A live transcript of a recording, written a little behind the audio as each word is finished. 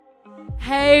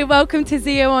Hey, welcome to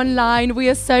Zio Online. We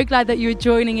are so glad that you're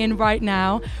joining in right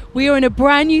now. We are in a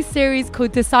brand new series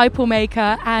called Disciple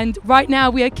Maker, and right now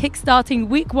we are kickstarting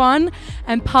week 1,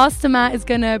 and Pastor Matt is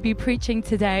going to be preaching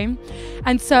today.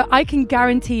 And so I can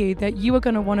guarantee you that you are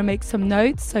going to want to make some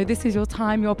notes. So this is your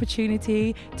time, your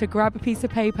opportunity to grab a piece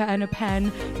of paper and a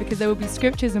pen, because there will be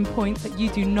scriptures and points that you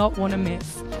do not want to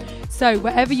miss. So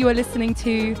wherever you are listening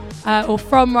to or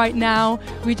from right now,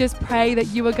 we just pray that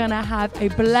you are going to have a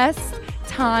blessed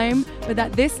time, but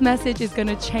that this message is going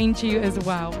to change you as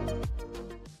well.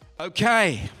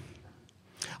 Okay.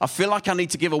 I feel like I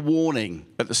need to give a warning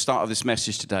at the start of this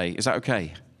message today. Is that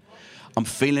okay? I'm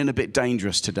feeling a bit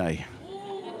dangerous today.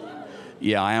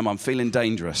 Yeah, I am. I'm feeling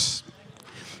dangerous.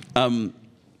 When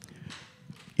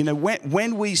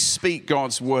we speak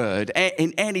God's word,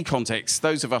 in any context,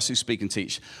 those of us who speak and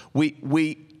teach,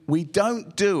 we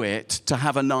don't do it to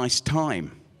have a nice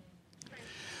time.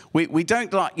 We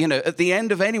don't at the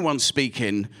end of anyone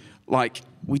speaking,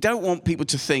 we don't want people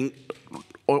to think,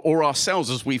 or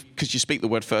ourselves because you speak the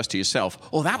word first to yourself,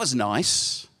 oh, that was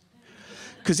nice.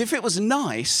 Because if it was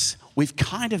nice, we've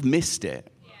kind of missed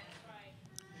it.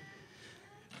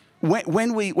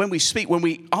 When we speak, when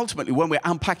we're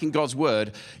unpacking God's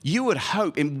word, you would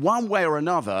hope in one way or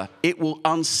another, it will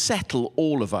unsettle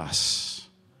all of us.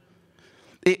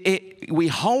 We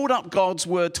hold up God's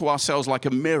word to ourselves like a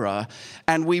mirror,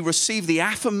 and we receive the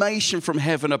affirmation from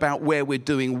heaven about where we're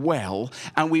doing well,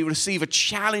 and we receive a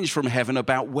challenge from heaven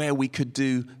about where we could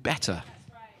do better.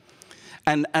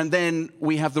 And then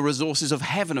we have the resources of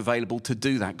heaven available to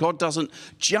do that. God doesn't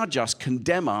judge us,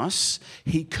 condemn us.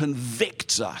 He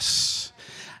convicts us.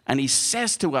 And he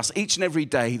says to us each and every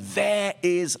day, there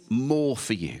is more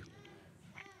for you.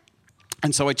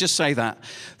 And so I just say that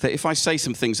if I say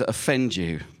some things that offend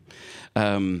you,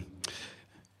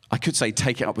 I could say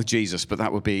take it up with Jesus, but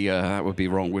that would be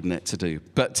wrong, wouldn't it, to do?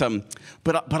 But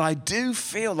I do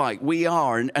feel like we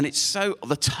are, and it's so,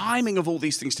 the timing of all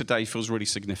these things today feels really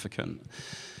significant.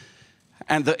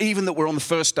 And even that we're on the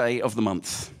first day of the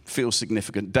month feels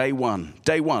significant. Day one,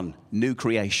 new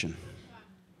creation.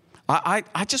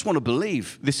 I just want to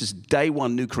believe this is day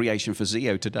one, new creation for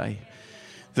Zio today.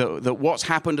 That what's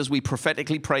happened as we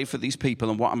prophetically pray for these people,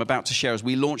 and what I'm about to share as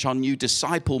we launch our new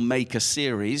Disciple Maker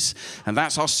series, and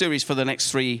that's our series for the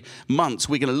next 3 months.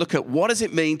 We're going to look at what does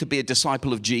it mean to be a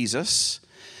disciple of Jesus,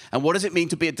 and what does it mean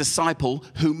to be a disciple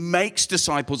who makes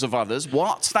disciples of others?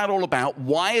 What's that all about?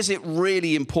 Why is it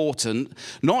really important,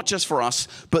 not just for us,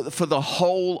 but for the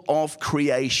whole of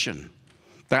creation?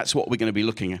 That's what we're going to be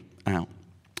looking at.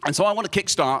 And so I want to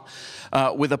kickstart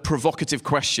with a provocative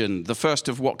question, the first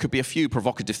of what could be a few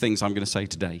provocative things I'm going to say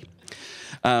today.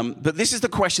 But this is the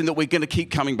question that we're going to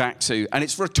keep coming back to, and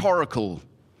it's rhetorical,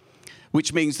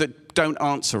 which means that don't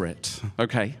answer it,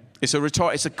 okay? It's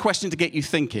a question to get you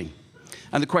thinking.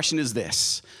 And the question is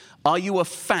this: are you a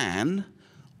fan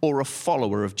or a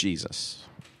follower of Jesus?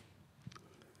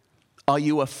 Are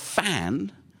you a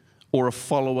fan or a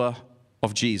follower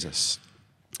of Jesus?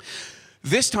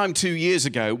 This time 2 years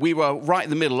ago, we were right in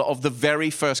the middle of the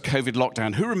very first COVID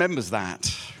lockdown. Who remembers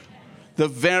that? The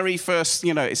very first,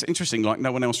 it's interesting, like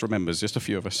no one else remembers, just a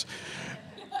few of us.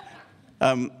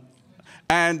 In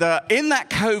that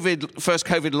first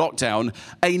COVID lockdown,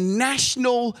 a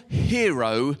national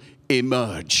hero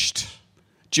emerged.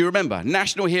 Do you remember?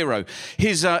 National hero.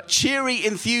 His cheery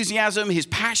enthusiasm, his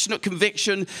passionate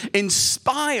conviction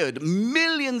inspired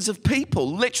millions of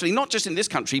people, literally, not just in this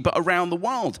country, but around the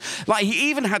world. Like, he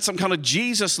even had some kind of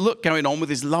Jesus look going on with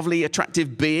his lovely,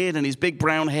 attractive beard and his big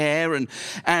brown hair. And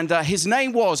his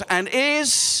name was and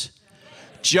is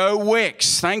Joe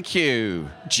Wicks. Thank you.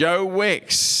 Joe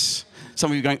Wicks.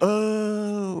 Some of you going,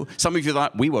 oh. Some of you are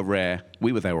like, we were rare.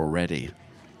 We were there already.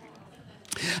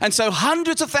 And so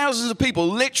hundreds of thousands of people,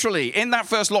 literally, in that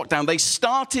first lockdown, they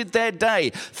started their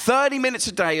day, 30 minutes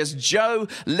a day, as Joe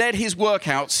led his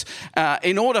workouts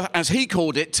in order, as he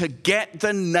called it, to get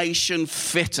the nation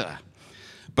fitter,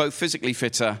 both physically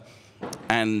fitter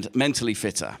and mentally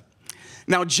fitter.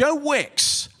 Now, Joe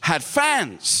Wicks had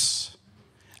fans,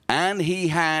 and he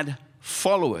had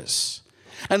followers.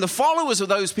 And the followers are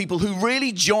those people who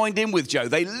really joined in with Joe.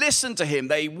 They listened to him.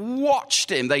 They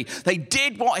watched him. They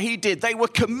did what he did. They were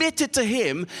committed to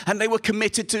him, and they were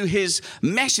committed to his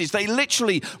message. They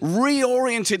literally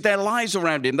reoriented their lives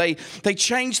around him. They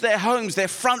changed their homes. Their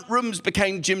front rooms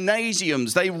became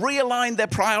gymnasiums. They realigned their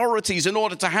priorities in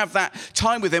order to have that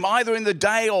time with him, either in the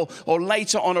day or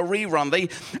later on a rerun.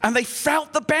 They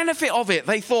felt the benefit of it.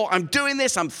 They thought, I'm doing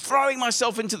this. I'm throwing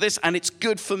myself into this, and it's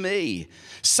good for me.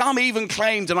 Some even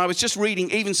claim framed, and I was just reading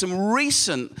even some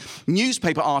recent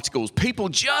newspaper articles,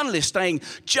 journalists saying,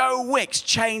 Joe Wicks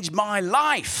changed my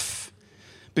life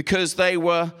because they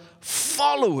were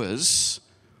followers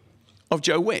of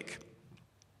Joe Wick.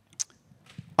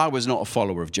 I was not a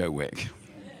follower of Joe Wick,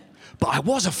 but I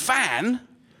was a fan.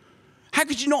 How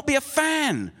could you not be a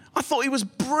fan? I thought he was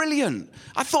brilliant.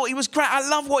 I thought he was great. I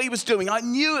love what he was doing. I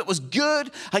knew it was good.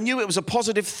 I knew it was a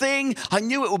positive thing. I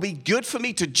knew it would be good for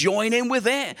me to join in with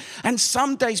it. And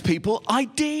some days, people, I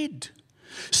did.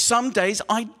 Some days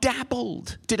I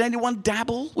dabbled. Did anyone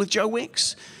dabble with Joe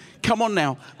Wicks? Come on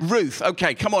now. Ruth,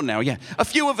 okay, come on now. Yeah. A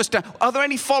few of us. Are there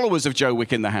any followers of Joe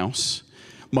Wick in the house?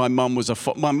 My mum's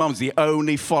the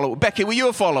only follower. Becky, were you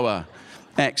a follower?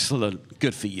 Excellent.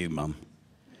 Good for you, Mum.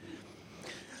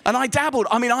 And I dabbled.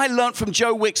 I mean, I learned from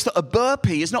Joe Wicks that a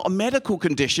burpee is not a medical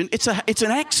condition. It's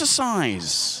an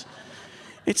exercise.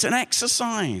 It's an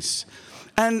exercise.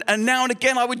 And now and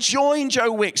again, I would join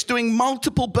Joe Wicks doing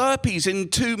multiple burpees in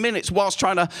 2 minutes whilst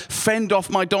trying to fend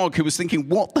off my dog who was thinking,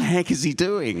 what the heck is he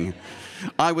doing?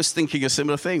 I was thinking a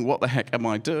similar thing. What the heck am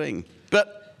I doing?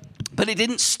 But it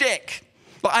didn't stick.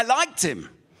 But I liked him.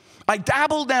 I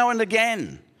dabbled now and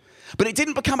again. But it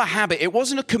didn't become a habit. It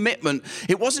wasn't a commitment.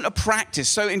 It wasn't a practice.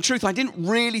 So in truth, I didn't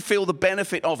really feel the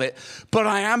benefit of it. But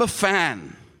I am a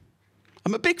fan.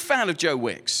 I'm a big fan of Joe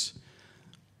Wicks.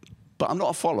 But I'm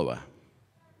not a follower.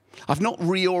 I've not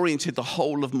reoriented the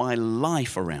whole of my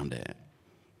life around it.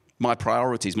 My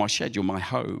priorities, my schedule, my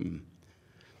home.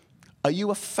 Are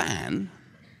you a fan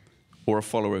or a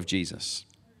follower of Jesus?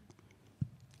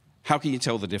 How can you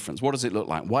tell the difference? What does it look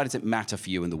like? Why does it matter for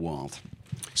you in the world?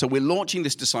 So we're launching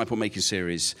this disciple making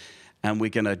series, and we're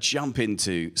going to jump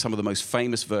into some of the most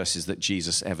famous verses that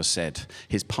Jesus ever said,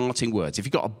 his parting words. If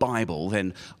you've got a Bible,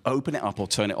 then open it up or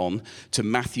turn it on to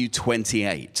Matthew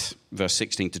 28, verse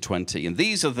 16 to 20. And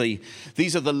these are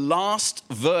the last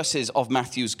verses of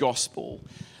Matthew's gospel,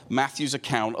 Matthew's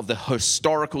account of the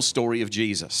historical story of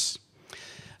Jesus.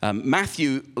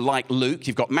 Matthew, like Luke,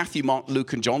 you've got Matthew, Mark,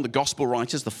 Luke, and John, the gospel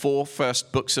writers, the 4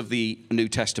 first books of the New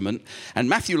Testament. And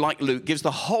Matthew, like Luke, gives the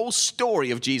whole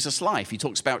story of Jesus' life. He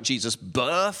talks about Jesus'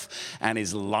 birth and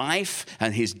his life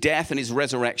and his death and his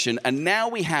resurrection. And now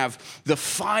we have the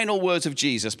final words of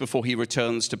Jesus before he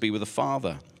returns to be with the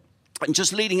Father. And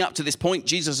just leading up to this point,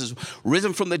 Jesus has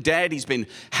risen from the dead. He's been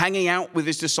hanging out with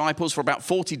his disciples for about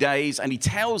 40 days, and he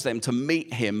tells them to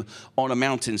meet him on a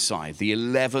mountainside, the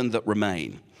 11 that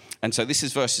remain. And so this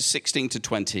is verses 16 to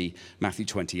 20, Matthew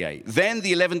 28. Then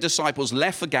the 11 disciples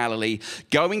left for Galilee,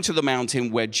 going to the mountain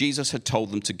where Jesus had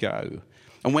told them to go.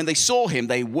 And when they saw him,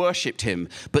 they worshipped him,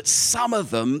 but some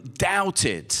of them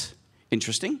doubted.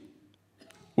 Interesting.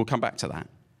 We'll come back to that.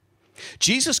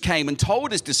 Jesus came and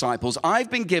told his disciples,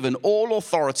 I've been given all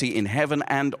authority in heaven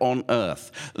and on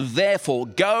earth. Therefore,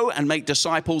 go and make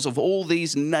disciples of all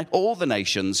the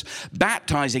nations,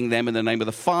 baptizing them in the name of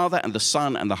the Father and the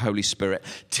Son and the Holy Spirit.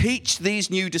 Teach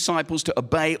these new disciples to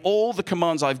obey all the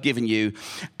commands I've given you,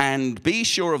 and be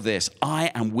sure of this, I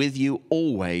am with you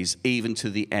always, even to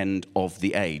the end of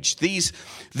the age. These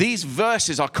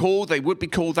verses are called, they would be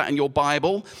called that in your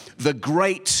Bible, the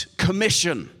Great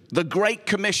Commission. The Great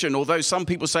Commission, although some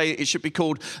people say it should be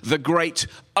called the Great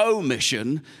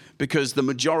Omission, because the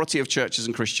majority of churches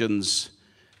and Christians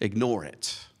ignore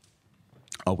it.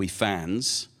 Are we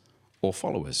fans or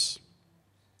followers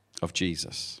of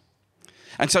Jesus?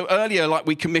 And so earlier, like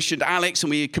we commissioned Alex and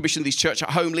we commissioned these church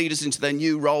at home leaders into their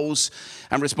new roles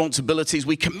and responsibilities.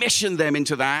 We commissioned them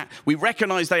into that. We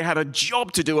recognized they had a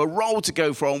job to do, a role to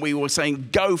go for, and we were saying,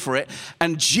 go for it.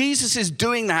 And Jesus is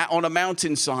doing that on a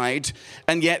mountainside,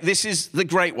 and yet this is the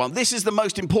great one. This is the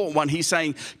most important one. He's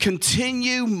saying,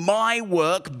 continue my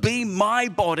work, be my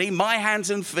body, my hands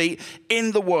and feet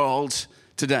in the world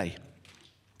today.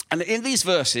 And in these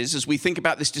verses, as we think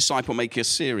about this Disciple Maker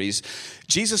series,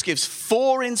 Jesus gives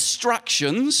 4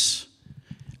 instructions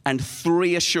and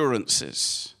 3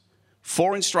 assurances.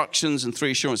 4 instructions and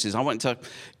 3 assurances. I want to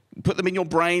put them in your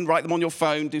brain, write them on your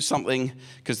phone, do something,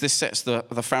 because this sets the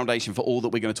foundation for all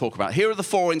that we're going to talk about. Here are the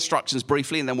 4 instructions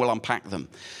briefly, and then we'll unpack them.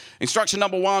 Instruction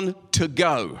number 1, to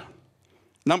go.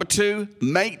 Number 2,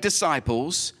 make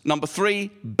disciples. Number 3,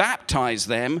 baptize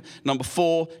them. Number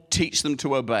 4, teach them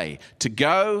to obey. To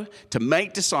go, to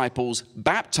make disciples,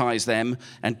 baptize them,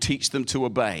 and teach them to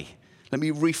obey. Let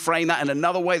me reframe that in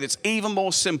another way that's even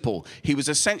more simple. He was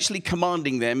essentially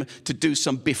commanding them to do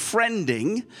some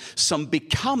befriending, some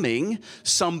becoming,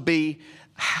 some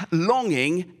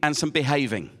belonging, and some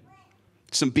behaving.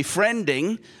 Some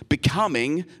befriending,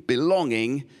 becoming,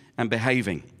 belonging, and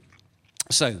behaving.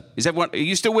 So, are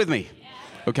you still with me?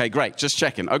 Okay, great. Just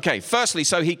checking. Okay, firstly,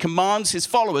 so he commands his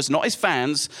followers, not his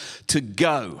fans, to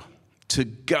go. To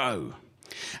go.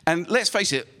 And let's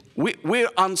face it, we're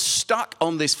unstuck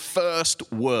on this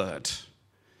first word.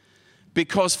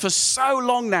 Because for so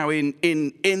long now in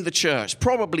the church,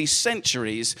 probably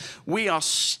centuries, we are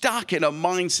stuck in a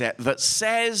mindset that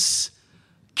says,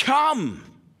 come.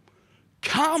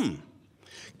 Come.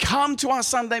 Come to our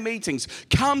Sunday meetings.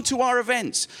 Come to our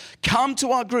events. Come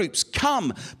to our groups.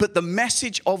 Come. But the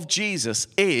message of Jesus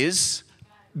is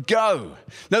go.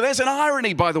 Now, there's an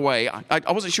irony, by the way.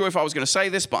 I wasn't sure if I was going to say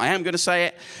this, but I am going to say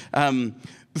it.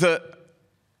 That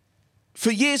for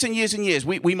years and years and years,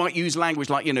 we might use language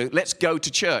like, let's go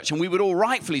to church. And we would all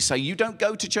rightfully say, you don't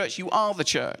go to church, you are the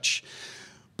church.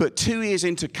 But 2 years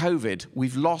into COVID,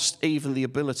 we've lost even the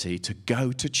ability to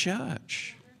go to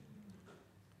church.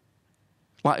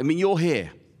 You're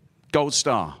here. Gold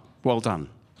star. Well done.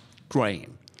 Great.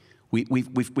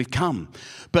 We've come.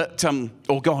 But,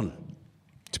 or gone.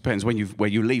 Depends where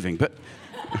you're leaving. But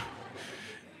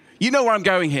you know where I'm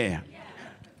going here.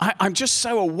 I'm just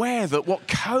so aware that what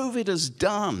COVID has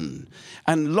done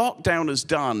and lockdown has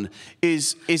done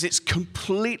is it's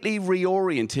completely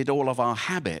reoriented all of our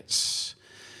habits.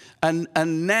 And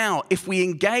now, if we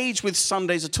engage with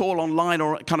Sundays at all online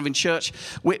or kind of in church,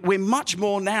 we're much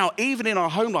more now, even in our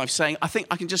home life, saying, I think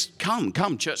I can just come.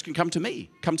 Church can come to me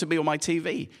on my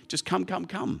TV. Just come.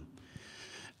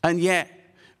 And yet,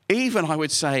 even I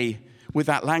would say, with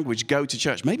that language, go to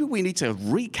church, maybe we need to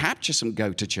recapture some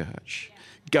go to church.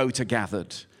 Go to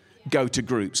gathered, go to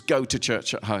groups, go to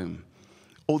church at home.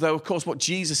 Although, of course, what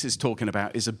Jesus is talking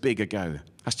about is a bigger go.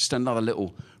 That's just another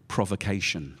little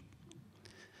provocation.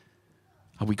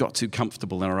 Have we got too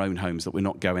comfortable in our own homes that we're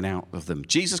not going out of them?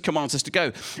 Jesus commands us to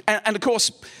go. And of course,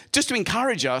 just to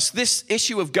encourage us, this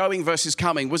issue of going versus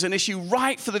coming was an issue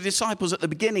right for the disciples at the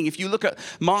beginning. If you look at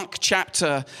Mark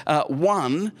chapter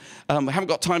 1, I haven't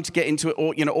got time to get into it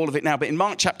all of it now, but in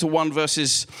Mark chapter 1,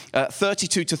 verses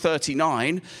 32 to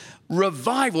 39,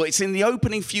 revival, it's in the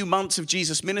opening few months of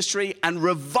Jesus' ministry, and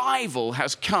revival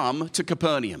has come to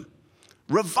Capernaum.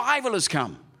 Revival has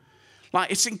come.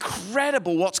 It's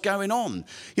incredible what's going on.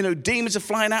 Demons are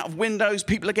flying out of windows.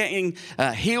 People are getting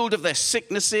healed of their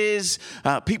sicknesses.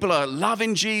 People are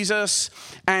loving Jesus.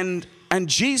 And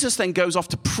Jesus then goes off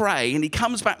to pray, and he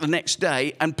comes back the next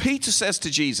day, and Peter says to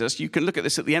Jesus, you can look at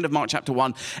this at the end of Mark chapter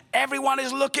 1, everyone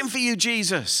is looking for you,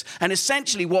 Jesus. And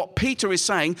essentially what Peter is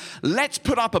saying, let's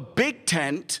put up a big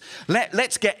tent,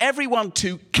 let's get everyone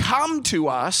to come to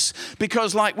us,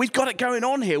 because we've got it going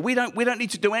on here. We don't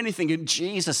need to do anything. And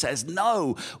Jesus says,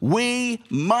 no, we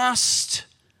must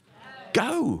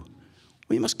go.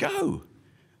 We must go.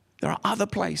 There are other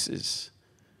places.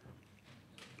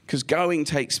 Because going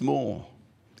takes more.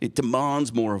 It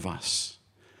demands more of us.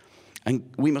 And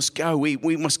we must go. We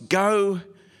must go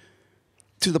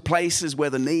to the places where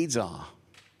the needs are.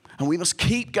 And we must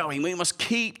keep going. We must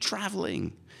keep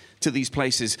traveling to these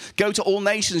places. Go to all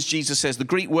nations, Jesus says. The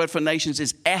Greek word for nations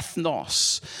is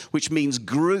ethnos, which means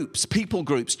groups, people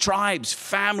groups, tribes,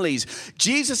 families.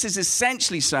 Jesus is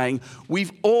essentially saying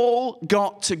we've all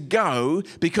got to go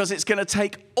because it's going to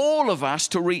take all of us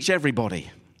to reach everybody.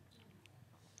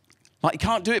 You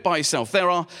can't do it by yourself. There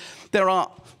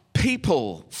are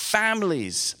people,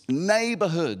 families,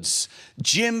 neighborhoods,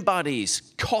 gym buddies,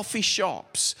 coffee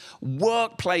shops,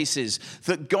 workplaces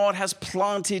that God has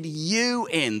planted you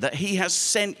in, that he has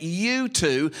sent you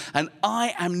to, and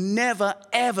I am never,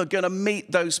 ever going to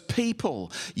meet those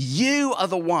people. You are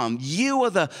the one. You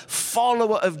are the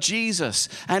follower of Jesus.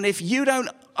 And if you don't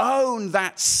own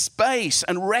that space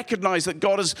and recognize that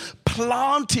God has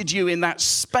planted you in that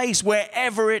space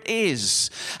wherever it is,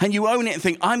 and you own it and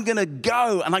think, I'm going to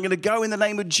go, and I'm going to go in the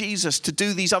name of Jesus to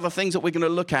do these other things that we're going to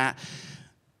look at,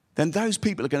 then those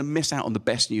people are going to miss out on the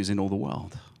best news in all the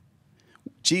world.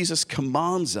 Jesus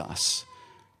commands us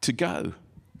to go,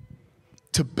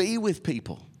 to be with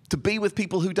people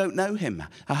who don't know him,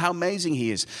 how amazing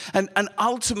he is. And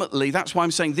ultimately, that's why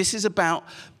I'm saying this is about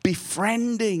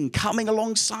befriending, coming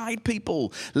alongside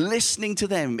people, listening to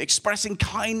them, expressing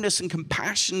kindness and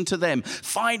compassion to them,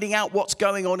 finding out what's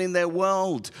going on in their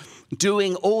world,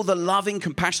 doing all the loving,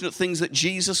 compassionate things that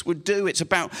Jesus would do. It's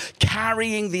about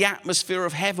carrying the atmosphere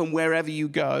of heaven wherever you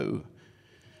go.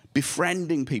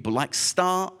 Befriending people,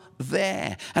 start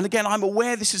there. And again, I'm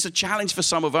aware this is a challenge for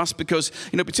some of us because,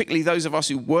 particularly those of us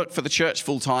who work for the church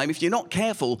full time, if you're not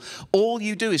careful, all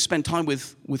you do is spend time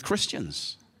with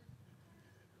Christians.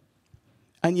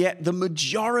 And yet the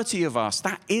majority of us,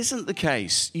 that isn't the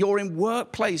case. You're in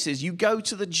workplaces, you go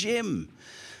to the gym.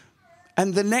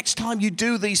 And the next time you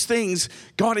do these things,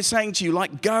 God is saying to you,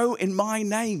 like, go in my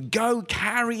name, go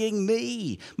carrying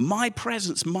me, my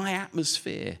presence, my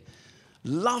atmosphere.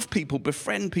 Love people,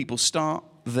 befriend people, start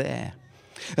there.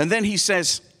 And then he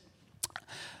says,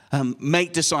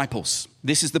 make disciples.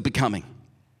 This is the becoming.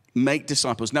 Make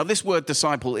disciples. Now, this word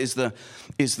disciple is the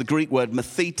Greek word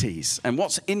mathetes. And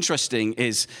what's interesting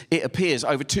is it appears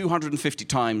over 250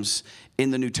 times in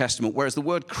the New Testament, whereas the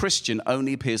word Christian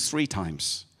only appears 3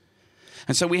 times.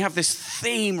 And so we have this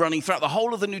theme running throughout the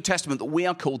whole of the New Testament that we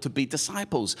are called to be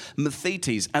disciples,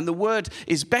 mathetes. And the word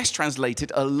is best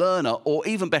translated a learner, or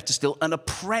even better still, an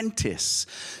apprentice.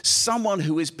 Someone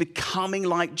who is becoming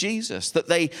like Jesus, that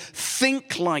they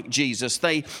think like Jesus,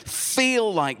 they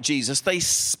feel like Jesus, they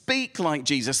speak like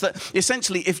Jesus. That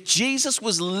essentially, if Jesus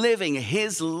was living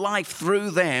his life through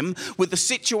them with the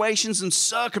situations and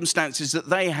circumstances that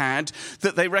they had,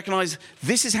 that they recognize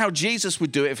this is how Jesus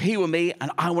would do it if he were me,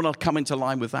 and I want to come into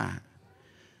line with that.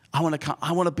 I want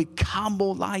to become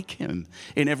more like him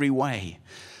in every way.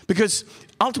 Because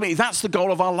ultimately, that's the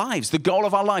goal of our lives. The goal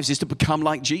of our lives is to become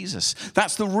like Jesus.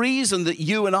 That's the reason that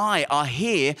you and I are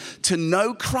here, to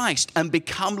know Christ and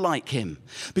become like him.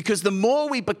 Because the more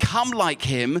we become like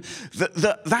him,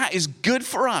 that is good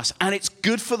for us and it's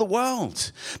good for the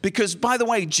world. Because, by the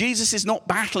way, Jesus is not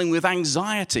battling with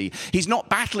anxiety. He's not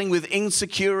battling with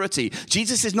insecurity.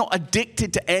 Jesus is not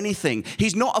addicted to anything.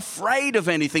 He's not afraid of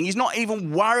anything. He's not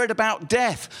even worried about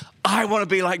death. I want to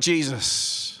be like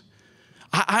Jesus.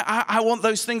 I want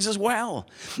those things as well.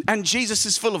 And Jesus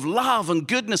is full of love and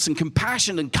goodness and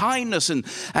compassion and kindness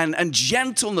and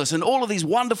gentleness and all of these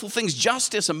wonderful things,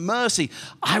 justice and mercy.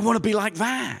 I want to be like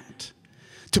that.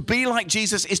 To be like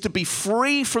Jesus is to be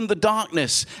free from the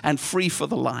darkness and free for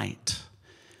the light.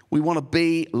 We want to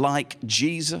be like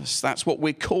Jesus. That's what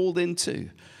we're called into.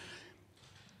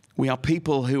 We are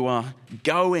people who are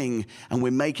going and we're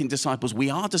making disciples.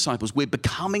 We are disciples. We're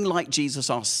becoming like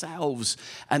Jesus ourselves.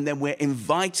 And then we're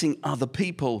inviting other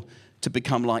people to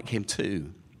become like him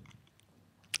too.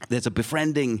 There's a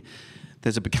befriending,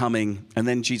 there's a becoming, and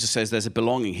then Jesus says there's a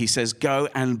belonging. He says, go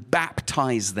and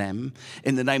baptize them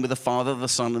in the name of the Father, the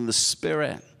Son, and the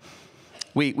Spirit.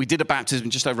 We did a baptism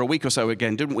just over a week or so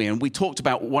again, didn't we? And we talked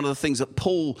about one of the things that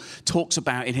Paul talks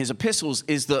about in his epistles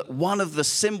is that one of the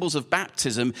symbols of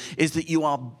baptism is that you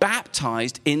are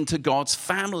baptized into God's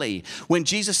family. When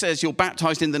Jesus says you're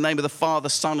baptized in the name of the Father,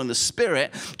 Son, and the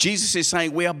Spirit, Jesus is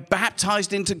saying we are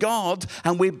baptized into God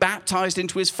and we're baptized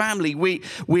into his family.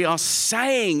 We are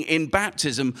saying in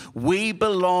baptism, we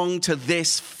belong to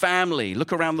this family.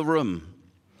 Look around the room.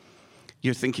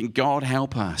 You're thinking, God,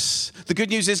 help us. The good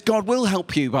news is God will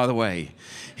help you, by the way.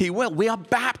 He will. We are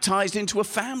baptized into a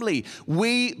family.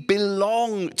 We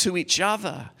belong to each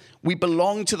other. We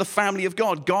belong to the family of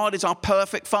God. God is our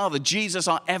perfect Father. Jesus,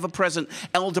 our ever-present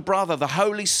elder brother. The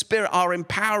Holy Spirit, our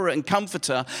empowerer and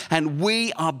comforter. And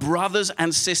we are brothers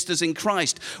and sisters in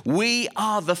Christ. We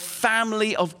are the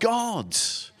family of God.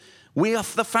 We are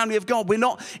the family of God. We're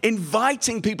not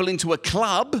inviting people into a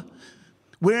club.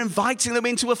 We're inviting them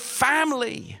into a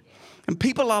family. And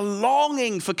people are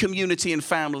longing for community and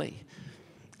family.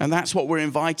 And that's what we're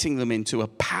inviting them into, a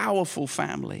powerful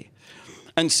family.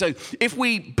 And so if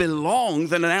we belong,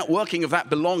 then an outworking of that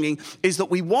belonging is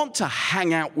that we want to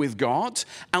hang out with God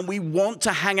and we want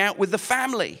to hang out with the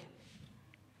family.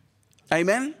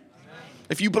 Amen?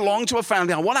 If you belong to a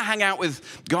family, I want to hang out with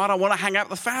God, I want to hang out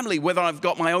with the family, whether I've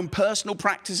got my own personal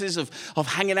practices of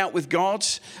hanging out with God,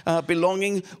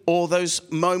 belonging, or those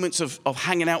moments of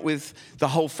hanging out with the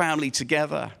whole family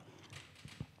together.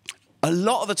 A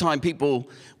lot of the time people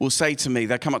will say to me,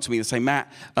 they'll come up to me and say, Matt,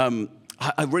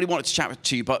 I really wanted to chat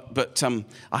to you, but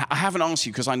I haven't asked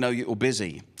you because I know you're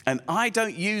busy. And I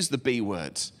don't use the B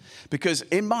words because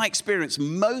in my experience,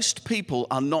 most people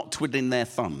are not twiddling their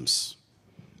thumbs.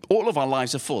 All of our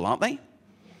lives are full, aren't they?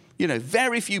 You know,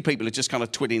 very few people are just kind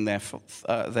of twiddling their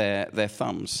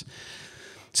thumbs.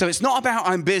 So it's not about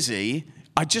I'm busy.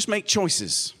 I just make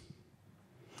choices.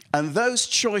 And those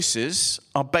choices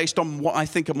are based on what I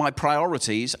think are my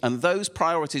priorities. And those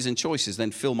priorities and choices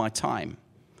then fill my time.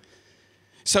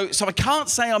 So I can't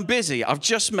say I'm busy. I've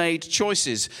just made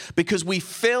choices because we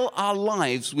fill our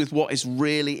lives with what is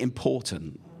really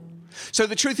important. So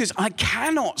the truth is, I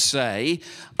cannot say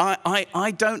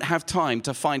I don't have time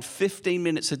to find 15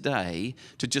 minutes a day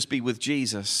to just be with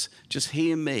Jesus, just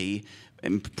he and me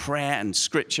in prayer and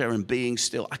scripture and being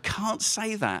still. I can't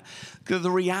say that because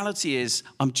the reality is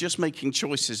I'm just making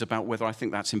choices about whether I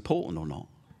think that's important or not.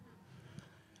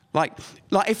 Like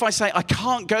if I say I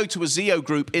can't go to a Zeo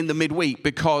group in the midweek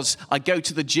because I go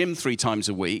to the gym 3 times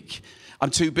a week, I'm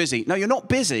too busy. No, you're not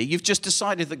busy. You've just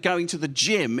decided that going to the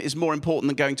gym is more important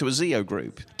than going to a Zeo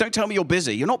group. Don't tell me you're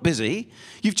busy. You're not busy.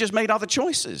 You've just made other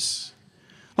choices.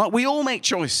 Like we all make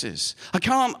choices. I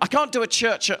can't do a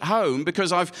church at home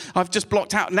because I've just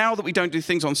blocked out. Now that we don't do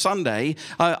things on Sunday,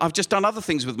 I've just done other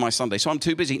things with my Sunday, so I'm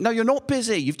too busy. No, you're not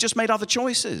busy. You've just made other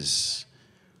choices.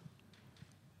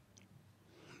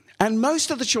 And most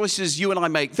of the choices you and I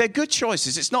make, they're good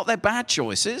choices. It's not they're bad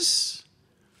choices.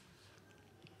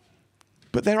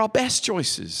 But they're our best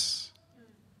choices.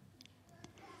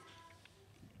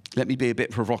 Let me be a bit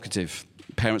provocative.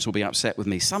 Parents will be upset with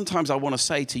me. Sometimes I want to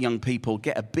say to young people,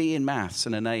 get a B in maths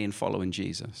and an A in following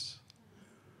Jesus.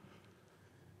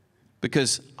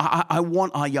 Because I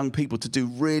want our young people to do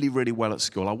really, really well at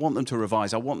school. I want them to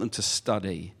revise. I want them to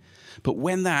study. But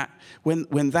when that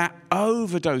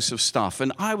overdose of stuff,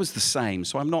 and I was the same,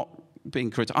 so I'm not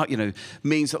being critical,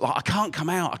 means that I can't come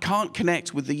out, I can't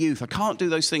connect with the youth, I can't do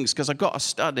those things because I've got to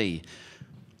study.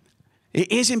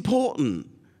 It is important.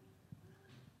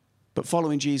 But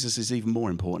following Jesus is even more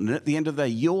important. And at the end of the day,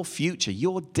 your future,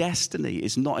 your destiny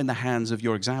is not in the hands of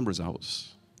your exam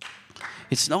results.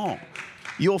 It's not.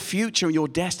 Your future and your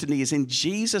destiny is in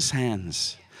Jesus'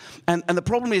 hands. And the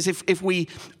problem is if we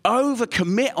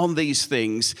overcommit on these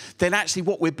things, then actually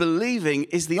what we're believing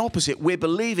is the opposite. We're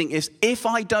believing is if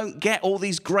I don't get all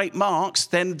these great marks,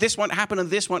 then this won't happen and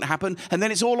this won't happen. And then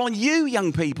it's all on you,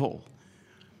 young people.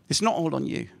 It's not all on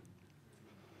you.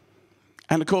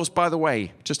 And of course, by the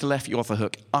way, just to let you off the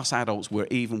hook, us adults were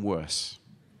even worse.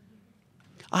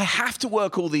 I have to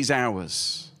work all these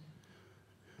hours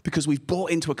because we've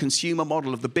bought into a consumer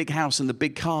model of the big house and the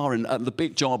big car and the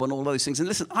big job and all those things. And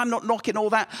listen, I'm not knocking all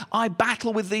that. I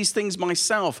battle with these things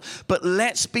myself. But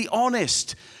let's be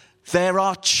honest. There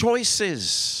are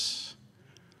choices.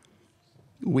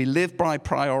 We live by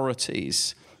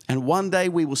priorities. And one day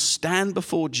we will stand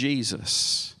before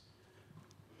Jesus.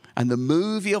 And the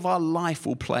movie of our life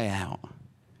will play out.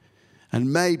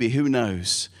 And maybe, who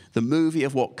knows, the movie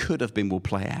of what could have been will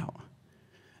play out.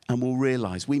 And we'll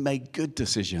realize we made good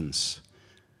decisions,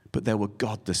 but there were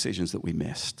God decisions that we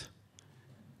missed.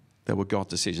 There were God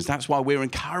decisions. That's why we're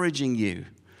encouraging you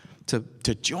to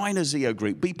join a Zeo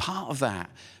group. Be part of that.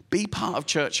 Be part of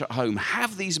church at home.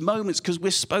 Have these moments because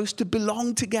we're supposed to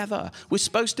belong together. We're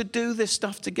supposed to do this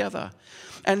stuff together.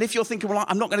 And if you're thinking, well,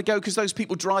 I'm not going to go because those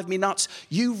people drive me nuts,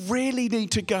 you really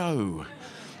need to go.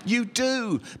 You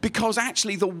do, because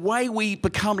actually the way we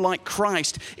become like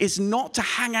Christ is not to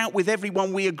hang out with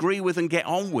everyone we agree with and get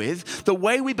on with. The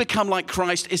way we become like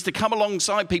Christ is to come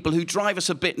alongside people who drive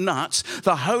us a bit nuts.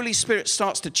 The Holy Spirit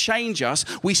starts to change us.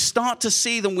 We start to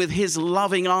see them with his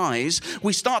loving eyes.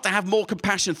 We start to have more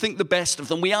compassion, think the best of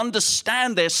them. We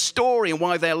understand their story and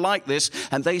why they're like this,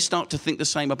 and they start to think the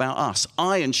same about us.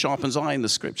 Iron sharpens iron, the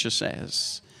scripture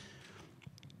says.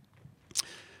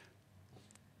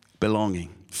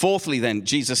 Belonging. Fourthly, then,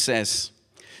 Jesus says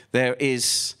there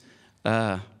is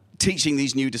teaching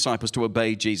these new disciples to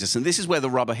obey Jesus. And this is where the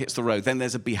rubber hits the road. Then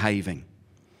there's a behaving.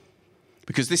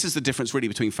 Because this is the difference really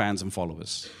between fans and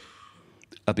followers.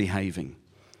 A behaving.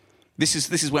 This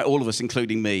is where all of us,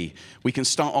 including me, we can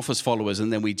start off as followers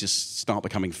and then we just start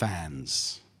becoming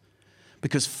fans.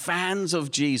 Because fans of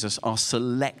Jesus are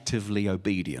selectively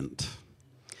obedient.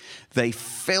 They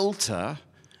filter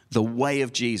the way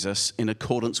of Jesus in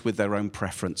accordance with their own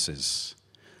preferences.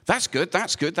 That's good.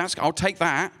 I'll take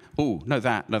that. Oh, no,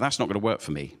 that's not going to work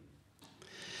for me.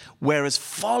 Whereas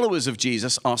followers of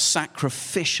Jesus are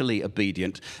sacrificially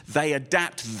obedient. They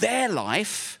adapt their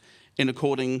life in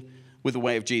according with the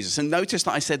way of Jesus. And notice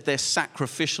that I said they're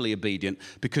sacrificially obedient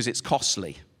because it's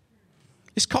costly.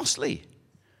 It's costly.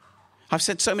 I've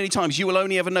said so many times, you will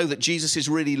only ever know that Jesus is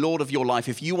really Lord of your life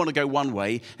if you want to go one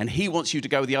way and he wants you to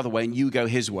go the other way and you go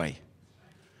his way.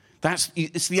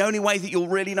 It's the only way that you'll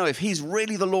really know if he's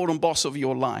really the Lord and boss of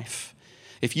your life.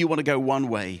 If you want to go one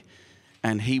way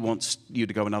and he wants you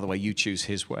to go another way, you choose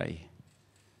his way.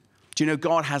 Do you know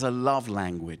God has a love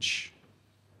language?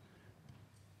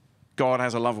 God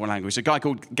has a love language. A guy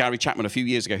called Gary Chapman a few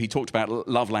years ago, he talked about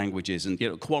love languages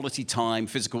and quality time,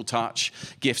 physical touch,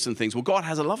 gifts and things. Well, God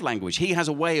has a love language. He has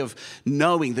a way of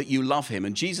knowing that you love him.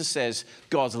 And Jesus says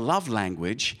God's love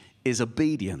language is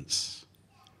obedience.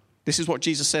 This is what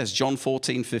Jesus says, John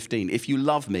 14:15. If you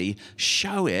love me,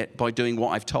 show it by doing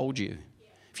what I've told you.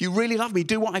 If you really love me,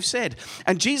 do what I've said.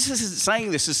 And Jesus isn't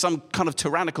saying this as some kind of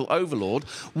tyrannical overlord.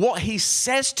 What he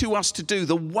says to us to do,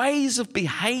 the ways of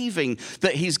behaving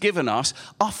that he's given us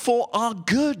are for our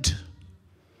good.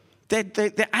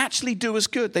 They actually do us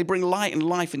good. They bring light and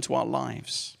life into our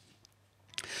lives.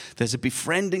 There's a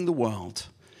befriending the world.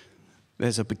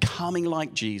 There's a becoming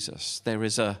like Jesus. There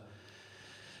is a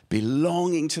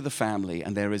belonging to the family,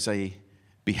 and there is a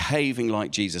behaving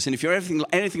like Jesus. And if you're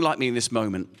anything like me in this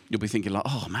moment, you'll be thinking like,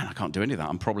 oh man, I can't do any of that.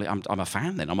 I'm a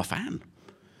fan then. I'm a fan.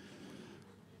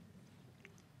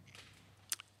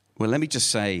 Well, let me just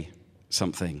say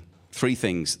something. 3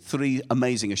 things, 3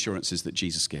 amazing assurances that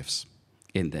Jesus gives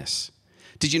in this.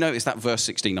 Did you notice that verse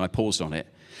 16? I paused on it.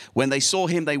 When they saw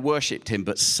him, they worshipped him,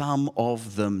 but some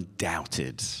of them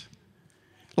doubted.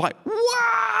 Like,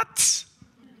 what?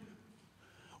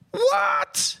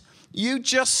 What? You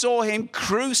just saw him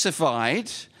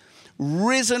crucified,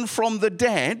 risen from the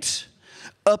dead,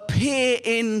 appear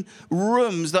in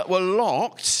rooms that were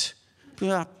locked.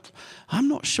 I'm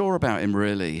not sure about him,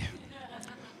 really.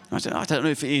 I don't know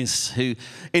if it is who.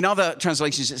 In other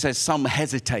translations, it says some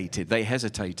hesitated. They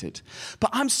hesitated. But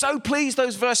I'm so pleased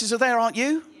those verses are there, aren't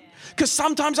you? Because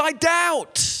sometimes I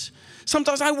doubt.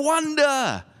 Sometimes I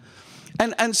wonder.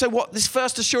 And so what this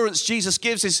first assurance Jesus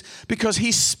gives is because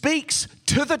he speaks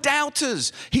to the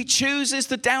doubters. He chooses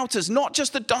the doubters, not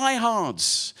just the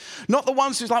diehards. Not the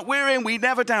ones who's like, we're in, we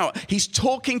never doubt. He's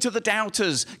talking to the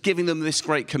doubters, giving them this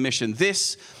great commission.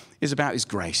 This is about his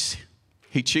grace.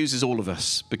 He chooses all of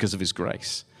us because of his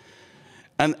grace.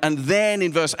 And then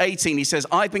in verse 18, he says,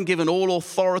 I've been given all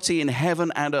authority in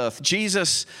heaven and earth.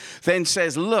 Jesus then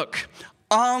says, look,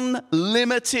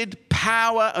 unlimited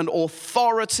power and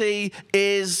authority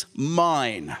is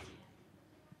mine.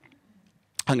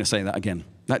 I'm going to say that again.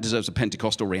 That deserves a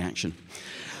Pentecostal reaction.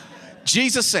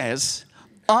 Jesus says,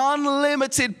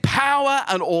 unlimited power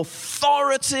and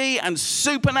authority and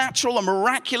supernatural and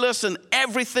miraculous and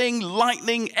everything,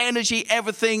 lightning, energy,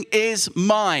 everything is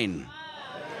mine.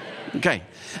 Okay.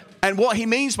 And what he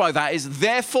means by that is,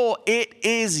 therefore, it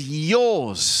is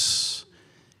yours.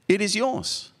 It is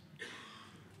yours.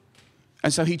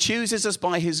 And so he chooses us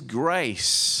by his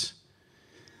grace,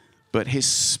 but his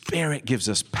Spirit gives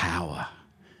us power.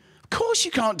 Of course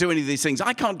you can't do any of these things.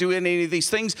 I can't do any of these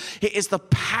things. It is the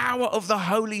power of the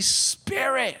Holy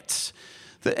Spirit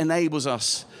that enables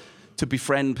us to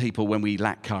befriend people when we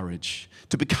lack courage,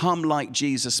 to become like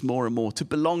Jesus more and more, to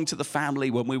belong to the family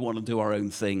when we want to do our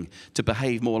own thing, to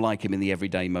behave more like him in the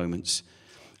everyday moments.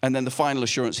 And then the final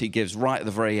assurance he gives right at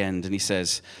the very end, and he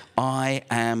says, I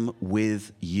am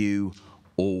with you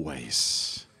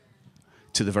always,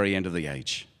 to the very end of the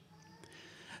age.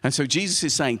 And so Jesus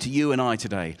is saying to you and I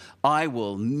today, I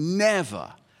will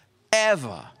never,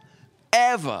 ever,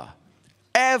 ever,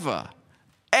 ever,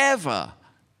 ever,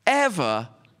 ever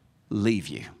leave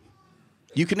you.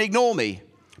 You can ignore me,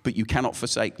 but you cannot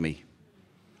forsake me.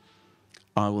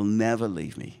 I will never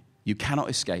leave me. You cannot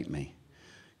escape me.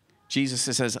 Jesus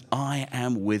says, I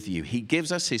am with you. He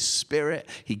gives us his Spirit,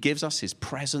 he gives us his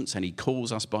presence, and he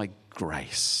calls us by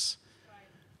grace.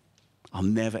 I'll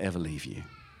never, ever leave you.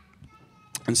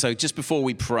 And so just before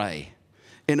we pray,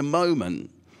 in a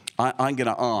moment, I'm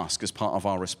going to ask as part of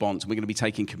our response, and we're going to be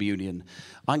taking communion,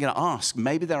 I'm going to ask,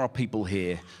 maybe there are people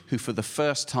here who for the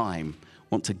first time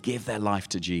want to give their life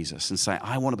to Jesus and say,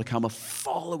 I want to become a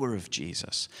follower of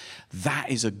Jesus.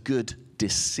 That is a good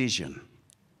decision.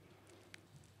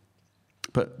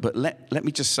 But let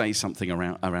me just say something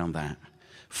around that.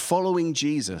 Following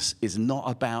Jesus is not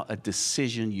about a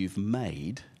decision you've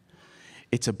made.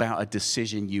 It's about a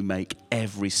decision you make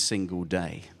every single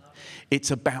day.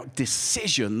 It's about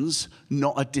decisions,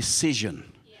 not a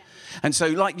decision. And so,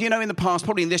 like, in the past,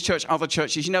 probably in this church, other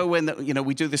churches, when,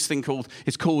 we do this thing called,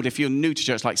 if you're new to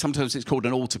church, like sometimes it's called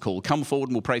an altar call. Come forward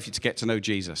and we'll pray for you to get to know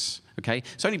Jesus, okay?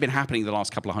 It's only been happening the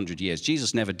last couple of hundred years.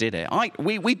 Jesus never did it.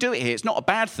 We do it here. It's not a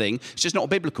bad thing. It's just not a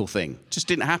biblical thing. It just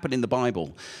didn't happen in the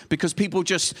Bible. Because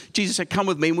Jesus said, come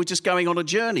with me, and we're just going on a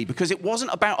journey. Because it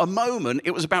wasn't about a moment.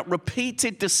 It was about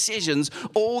repeated decisions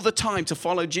all the time to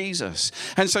follow Jesus.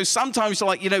 And so sometimes,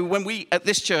 when we, at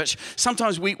this church,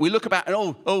 sometimes we look about,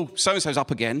 and so-and-so's up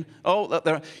again.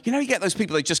 You get those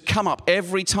people, they just come up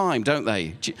every time, don't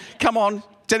they? Come on.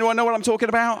 Does anyone know what I'm talking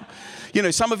about?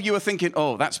 Some of you are thinking,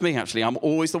 that's me, actually. I'm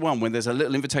always the one when there's a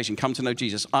little invitation, come to know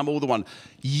Jesus. I'm all the one.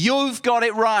 You've got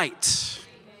it right.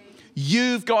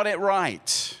 You've got it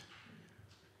right.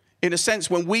 In a sense,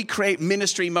 when we create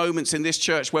ministry moments in this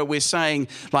church where we're saying,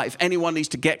 like, if anyone needs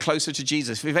to get closer to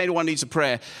Jesus, if anyone needs a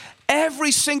prayer,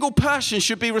 every single person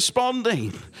should be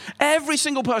responding. Every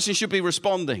single person should be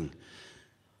responding.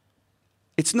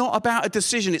 It's not about a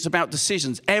decision, it's about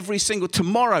decisions.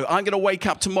 Tomorrow, I'm going to wake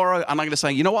up tomorrow and I'm going to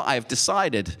say, you know what? I have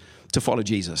decided to follow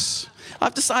Jesus.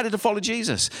 I've decided to follow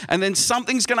Jesus. And then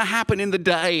something's going to happen in the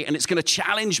day and it's going to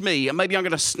challenge me. And maybe I'm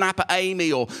going to snap at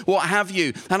Amy or what have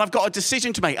you. And I've got a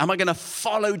decision to make. Am I going to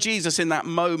follow Jesus in that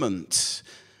moment?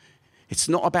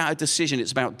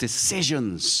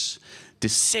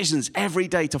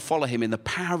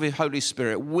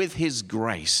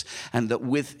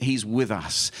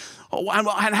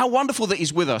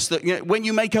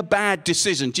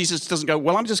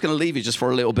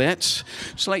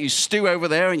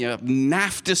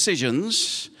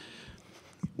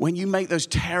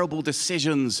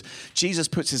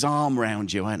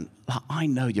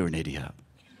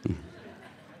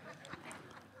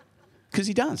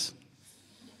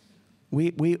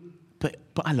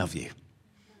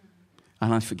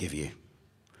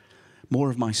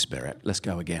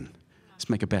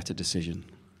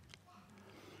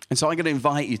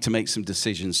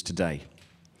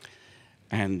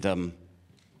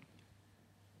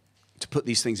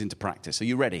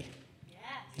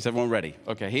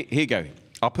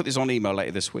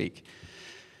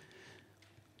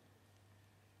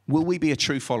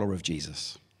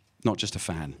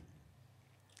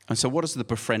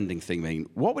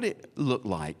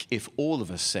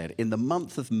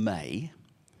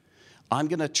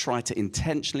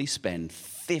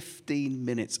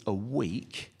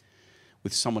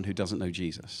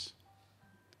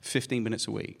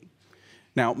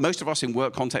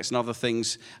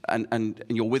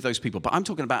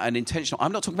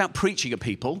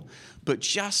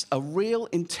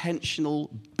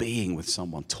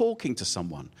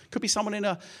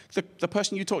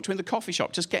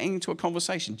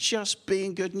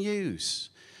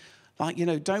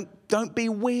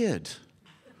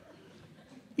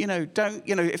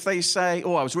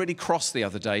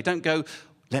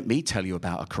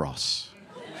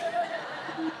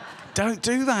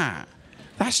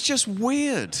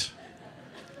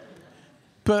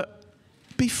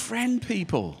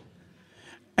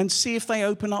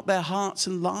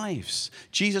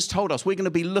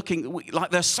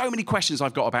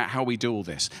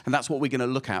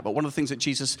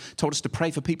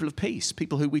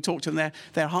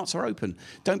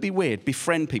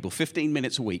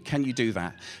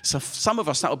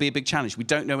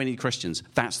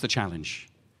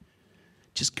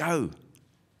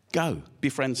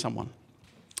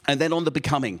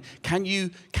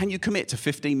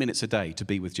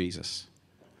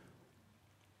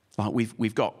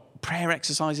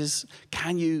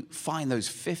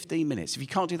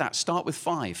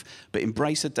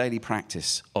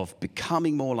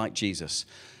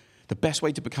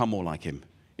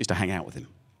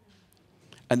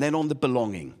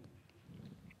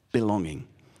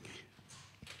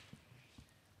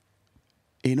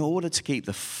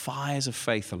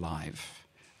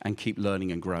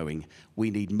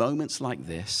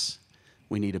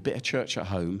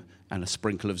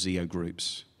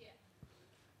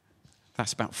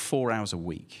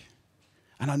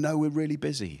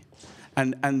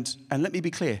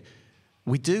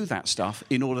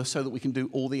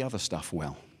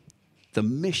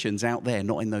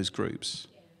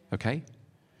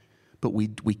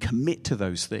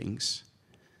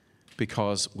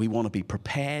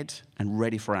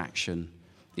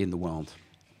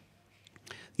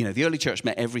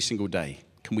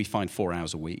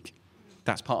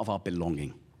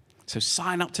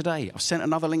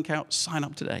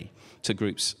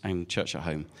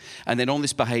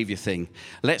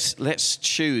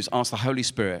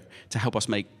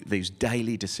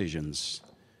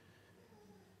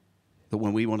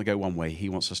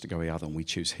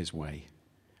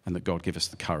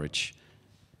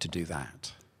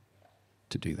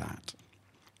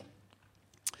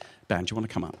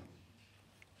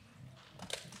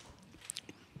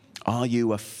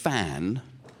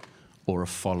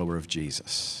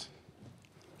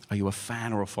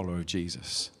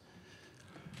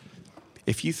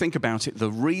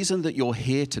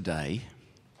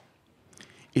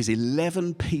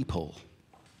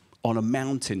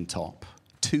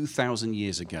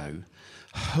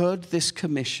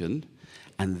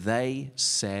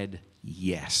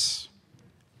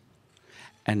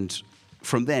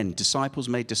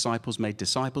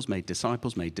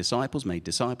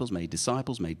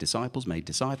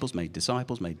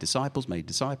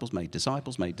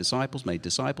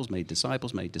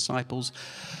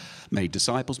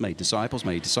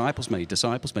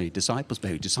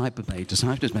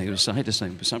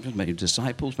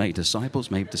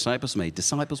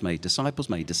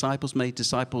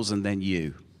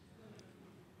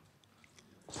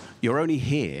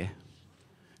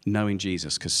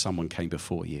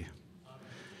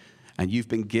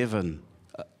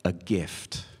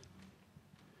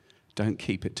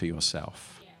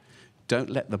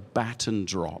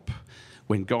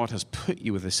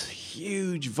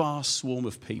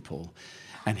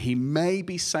 And he may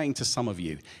be saying to some of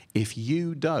you, if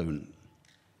you don't,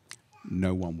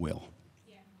 no one will.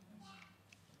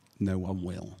 No one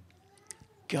will.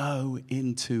 Go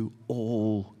into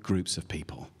all groups of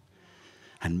people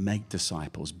and make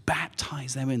disciples.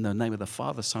 Baptize them in the name of the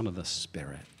Father, Son, and the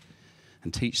Spirit.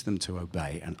 And teach them to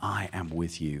obey. And I am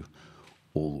with you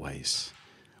always.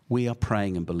 We are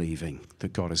praying and believing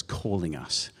that God is calling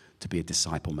us to be a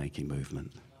disciple-making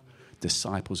movement.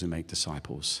 Disciples who make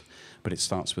disciples. But it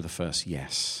starts with the first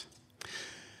yes.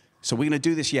 So we're going to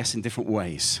do this yes in different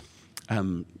ways.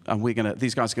 And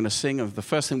these guys are going to sing. And the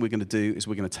first thing we're going to do is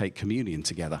we're going to take communion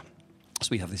together. So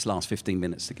we have this last 15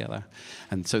 minutes together.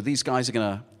 And so these guys are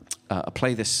going to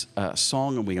play this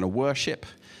song, and we're going to worship.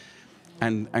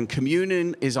 And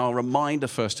communion is our reminder,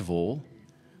 first of all,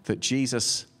 that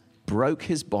Jesus broke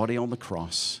his body on the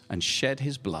cross and shed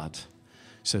his blood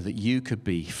so that you could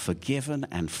be forgiven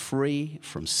and free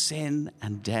from sin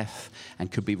and death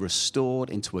and could be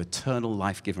restored into eternal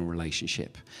life-giving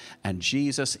relationship. And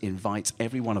Jesus invites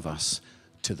every one of us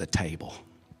to the table.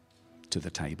 To the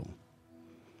table.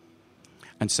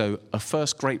 And so a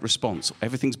first great response,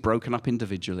 everything's broken up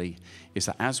individually, is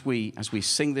that as we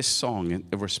sing this song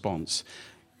in response,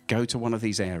 go to one of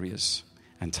these areas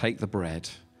and take the bread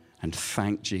and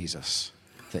thank Jesus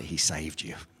that he saved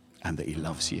you and that he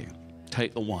loves you.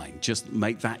 Take the wine. Just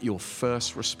make that your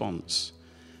first response.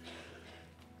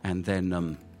 And then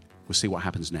we'll see what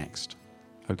happens next.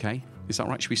 Okay? Is that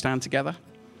right? Should we stand together?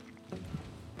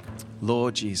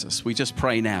 Lord Jesus, we just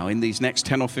pray now in these next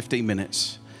 10 or 15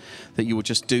 minutes that you will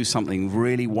just do something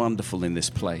really wonderful in this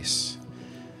place.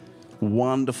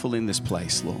 Wonderful in this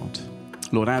place, Lord.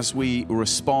 Lord, as we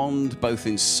respond both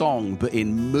in song but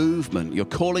in movement, you're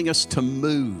calling us to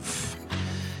move.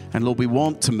 And Lord, we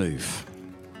want to move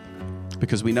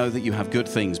because we know that you have good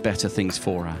things, better things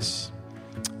for us.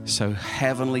 So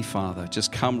Heavenly Father,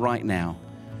 just come right now.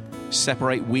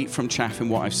 Separate wheat from chaff in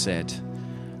what I've said.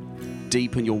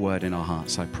 Deepen your word in our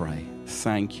hearts, I pray.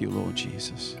 Thank you, Lord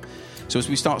Jesus. So as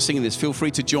we start singing this, feel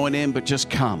free to join in, but just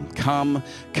come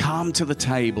to the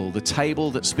table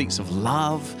that speaks of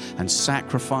love and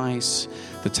sacrifice,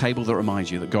 the table that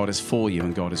reminds you that God is for you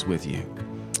and God is with you.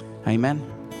 Amen.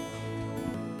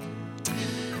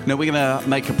 Now we're going to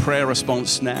make a prayer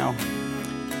response now.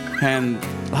 And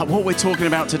like what we're talking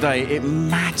about today, it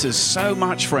matters so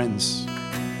much, friends.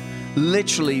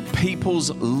 Literally, people's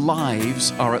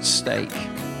lives are at stake.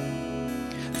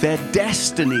 Their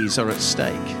destinies are at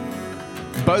stake.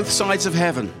 Both sides of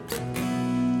heaven.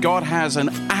 God has an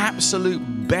absolute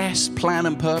best plan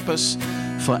and purpose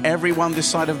for everyone this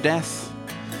side of death,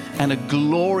 and a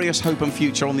glorious hope and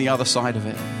future on the other side of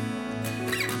it.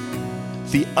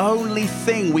 The only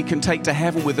thing we can take to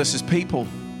heaven with us as people.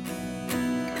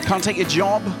 Can't take your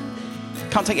job,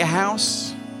 can't take your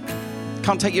house,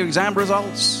 can't take your exam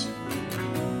results,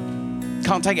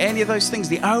 can't take any of those things.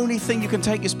 The only thing you can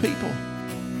take is people.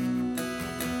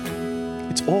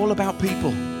 It's all about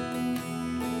people.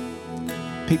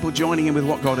 People joining in with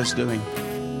what God is doing.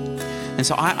 And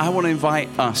so I want to invite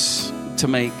us to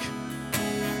make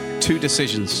two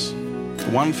decisions.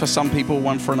 One for some people,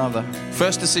 one for another.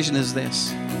 First decision is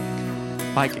this.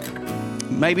 Like,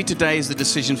 maybe today is the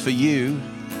decision for you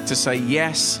to say,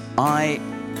 yes, I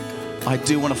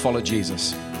do want to follow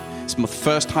Jesus. It's my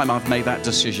first time I've made that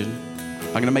decision.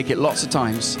 I'm going to make it lots of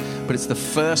times, but it's the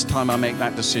first time I make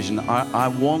that decision. I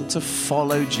want to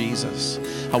follow Jesus.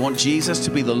 I want Jesus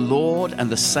to be the Lord and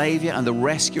the Savior and the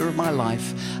rescuer of my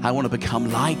life. I want to become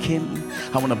like him.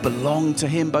 I want to belong to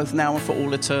him both now and for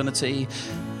all eternity.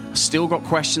 Still got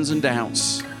questions and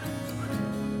doubts,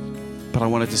 but I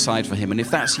want to decide for him. And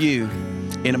if that's you,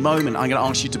 in a moment, I'm going to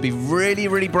ask you to be really,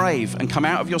 really brave and come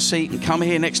out of your seat and come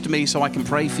here next to me so I can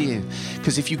pray for you.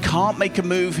 Because if you can't make a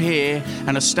move here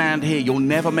and a stand here, you'll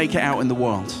never make it out in the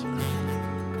world. So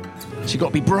you've got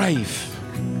to be brave.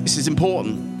 This is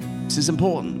important. This is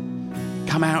important.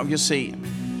 Come out of your seat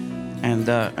and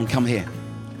come here.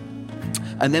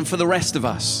 And then for the rest of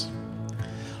us,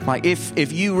 like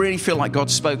if you really feel like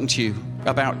God's spoken to you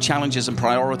about challenges and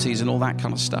priorities and all that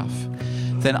kind of stuff,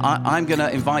 then I'm going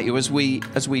to invite you as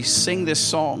we sing this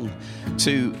song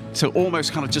to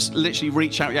almost kind of just literally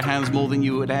reach out your hands more than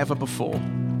you would ever before.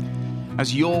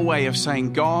 As your way of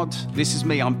saying, God, this is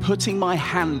me. I'm putting my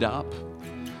hand up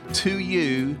to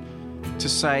you to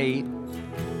say,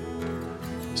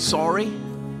 sorry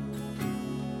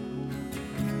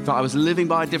that I was living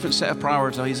by a different set of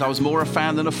priorities. I was more a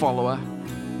fan than a follower.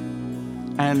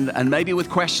 And maybe with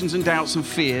questions and doubts and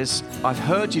fears, I've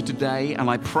heard you today, and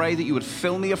I pray that you would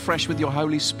fill me afresh with your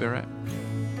Holy Spirit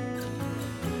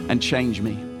and change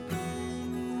me.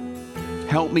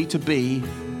 Help me to be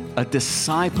a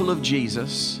disciple of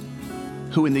Jesus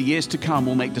who in the years to come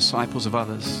will make disciples of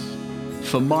others.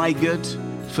 For my good,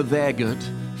 for their good,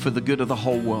 for the good of the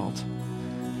whole world.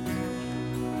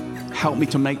 Help me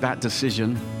to make that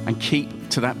decision and keep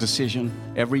to that decision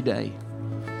every day.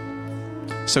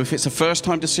 So if it's a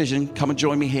first-time decision, come and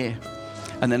join me here.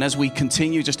 And then as we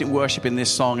continue just in worship in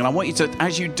this song, and I want you to,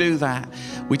 as you do that,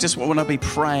 we just want to be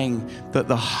praying that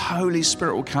the Holy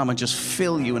Spirit will come and just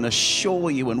fill you and assure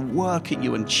you and work in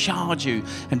you and charge you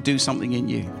and do something in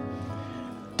you.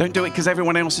 Don't do it because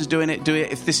everyone else is doing it. Do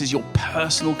it if this is your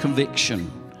personal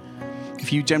conviction.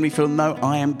 If you generally feel, no,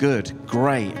 I am good,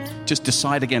 great. Just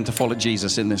decide again to follow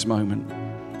Jesus in this moment.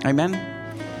 Amen?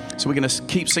 So we're going to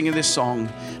keep singing this song.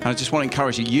 And I just want to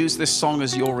encourage you, use this song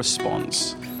as your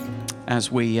response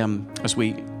as we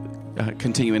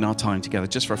continue in our time together,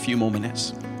 just for a few more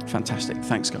minutes. Fantastic.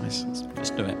 Thanks, guys.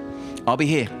 Let's do it. I'll be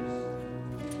here.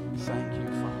 Thank you,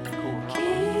 Father.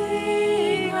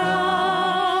 King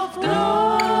of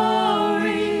glory,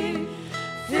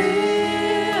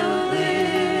 fill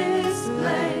this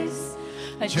place.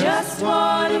 I just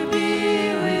want to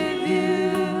be with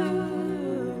you.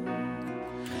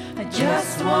 I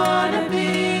just want to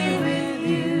be with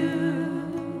you.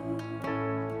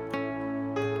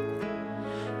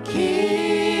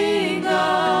 King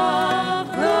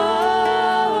of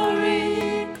glory,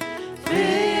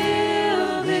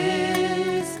 fill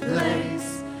this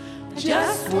place. I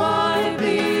just want to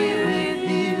be with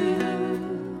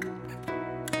you.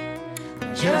 I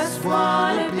just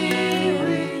want to be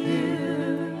with you.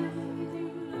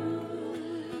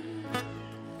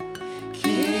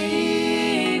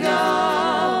 King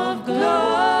of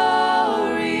glory,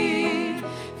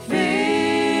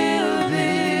 fill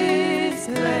this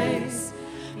place.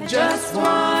 I just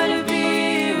want to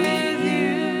be with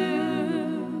you.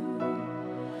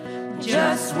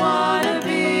 Just want to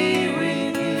be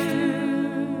with you.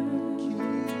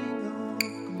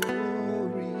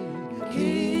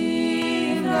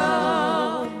 King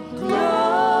of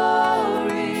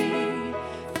glory,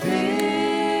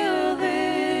 fill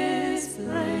this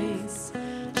place.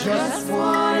 Just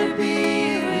want to be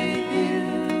with you.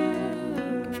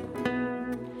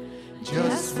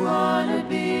 Just want to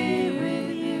be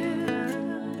with you.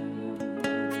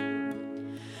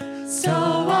 So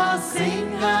I'll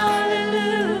sing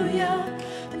hallelujah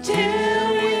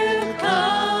until you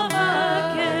come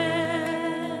again.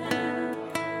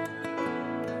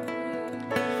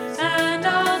 And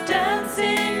I'll dance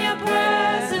in your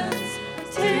presence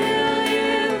till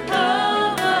you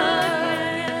come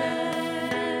again.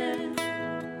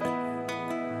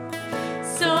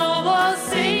 So I'll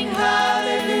sing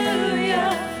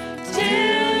hallelujah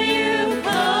till you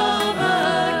come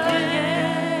again.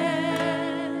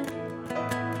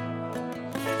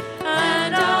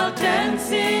 And I'll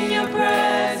dance in your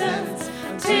presence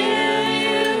till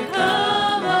you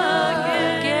come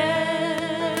again.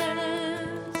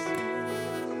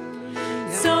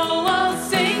 So I'll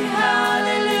sing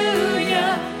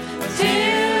hallelujah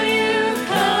till you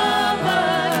come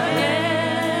again.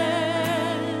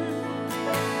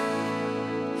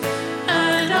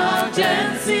 And I'll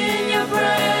dance in your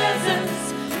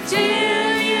presence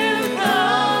till you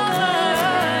come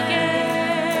again.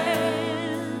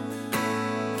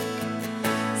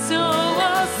 So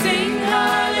I'll sing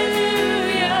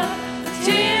hallelujah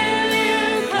till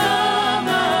you come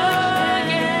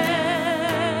again.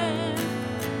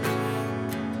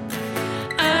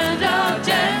 And I'll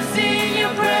dance in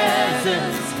your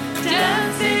presence,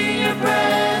 dance in your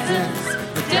presence,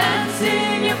 dance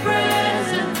in your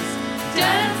presence,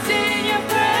 dance in your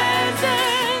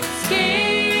presence.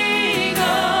 King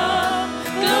of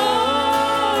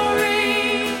glory,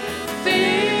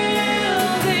 fill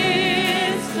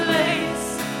this place.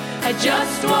 I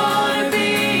just want to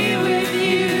be with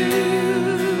you.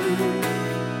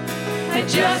 I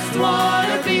just want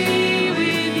to be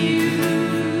with you.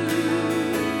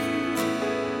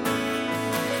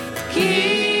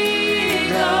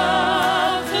 King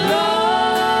of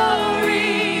glory,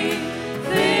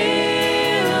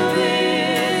 fill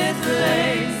this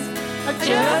place. I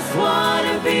just want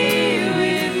to be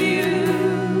with you.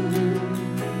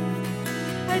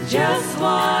 I just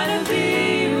want to be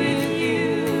with you.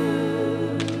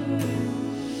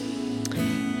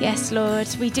 Yes, Lord,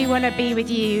 we do want to be with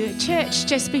you. Church,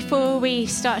 just before we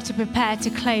start to prepare to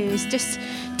close, just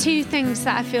two things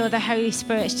that I feel the Holy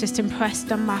Spirit's just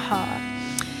impressed on my heart.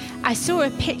 I saw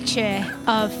a picture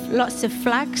of lots of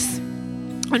flags,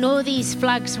 and all these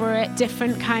flags were at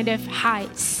different kind of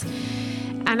heights.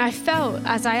 And I felt,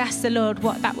 as I asked the Lord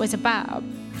what that was about,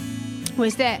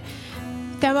 was that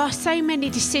There are so many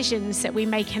decisions that we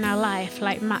make in our life,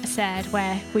 like Matt said,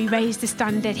 where we raise the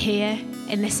standard here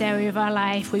in this area of our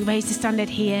life. We raise the standard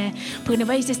here. We're going to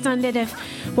raise the standard of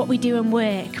what we do in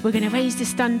work. We're going to raise the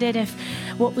standard of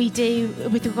what we do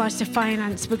with regards to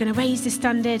finance. We're going to raise the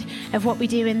standard of what we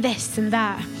do in this and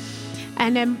that.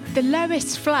 And the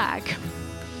lowest flag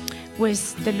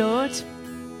was the Lord.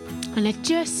 And I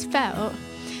just felt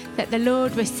that the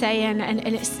Lord was saying, and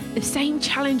it's the same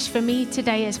challenge for me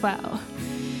today as well,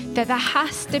 that there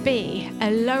has to be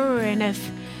a lowering of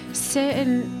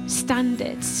certain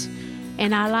standards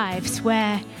in our lives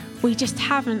where we just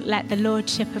haven't let the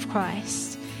Lordship of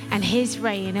Christ and his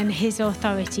reign and his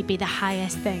authority be the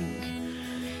highest thing.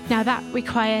 Now that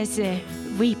requires a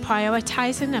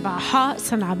reprioritizing of our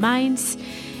hearts and our minds.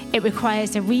 It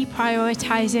requires a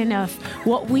reprioritizing of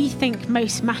what we think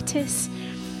most matters.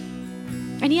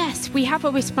 And yes, we have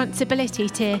a responsibility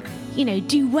to,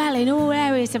 do well in all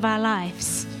areas of our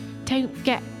lives. Don't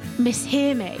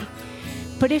mishear me.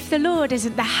 But if the Lord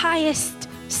isn't the highest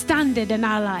standard in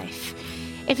our life,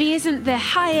 if he isn't the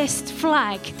highest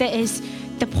flag that is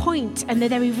the point and the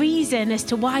very reason as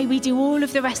to why we do all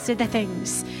of the rest of the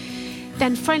things,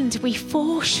 then friends, we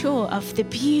fall short of the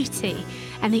beauty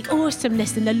and the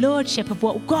awesomeness and the lordship of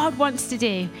what God wants to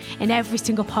do in every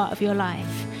single part of your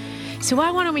life. So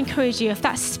I want to encourage you, if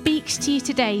that speaks to you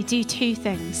today, do two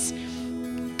things.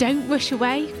 Don't rush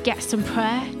away, get some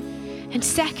prayer. And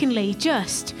secondly,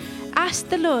 just ask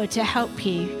the Lord to help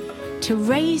you to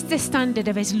raise the standard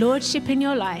of his lordship in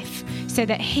your life so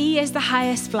that he is the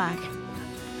highest flag.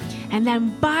 And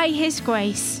then by his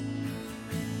grace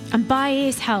and by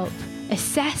his help,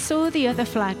 assess all the other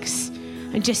flags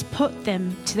and just put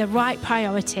them to the right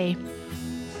priority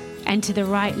and to the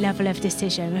right level of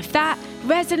decision. If that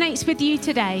resonates with you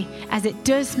today, as it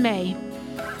does me,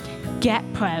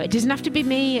 get prayer. It doesn't have to be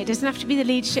me. It doesn't have to be the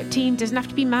leadership team. It doesn't have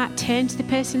to be Matt. Turn to the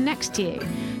person next to you.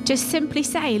 Just simply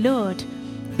say, Lord,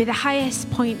 be the highest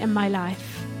point in my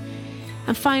life.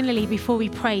 And finally, before we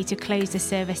pray to close the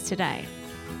service today,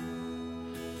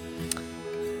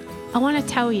 I want to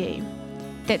tell you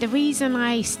that the reason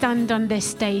I stand on this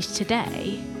stage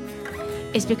today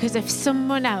is because of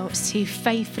someone else who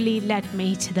faithfully led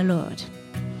me to the Lord.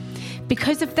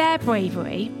 Because of their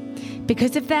bravery,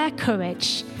 because of their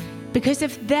courage, because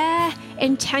of their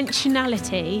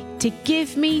intentionality to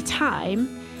give me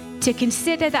time to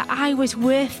consider that I was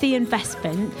worth the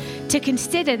investment, to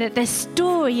consider that the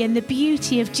story and the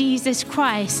beauty of Jesus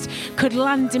Christ could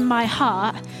land in my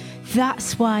heart,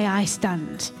 that's why I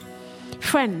stand.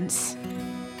 Friends,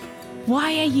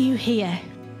 why are you here?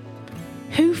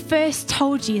 Who first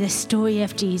told you the story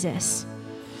of Jesus?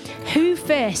 Who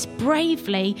first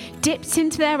bravely dipped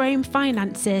into their own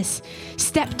finances,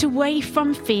 stepped away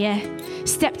from fear,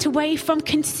 stepped away from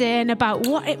concern about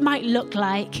what it might look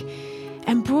like,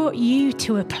 and brought you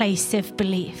to a place of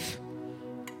belief?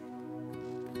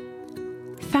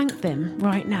 Thank them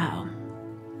right now.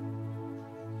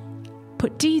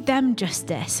 But do them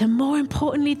justice, and more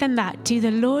importantly than that, do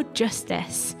the Lord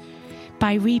justice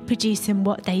by reproducing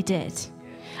what they did.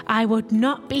 I would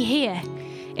not be here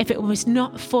if it was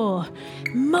not for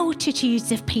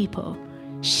multitudes of people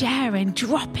sharing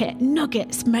drop-it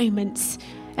nuggets moments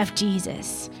of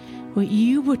Jesus. Well,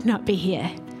 you would not be here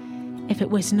if it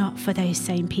was not for those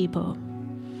same people.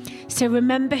 So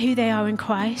remember who they are in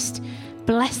Christ,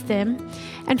 bless them,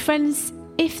 and friends,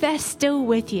 if they're still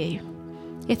with you,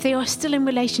 if they are still in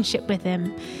relationship with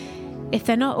him, if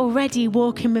they're not already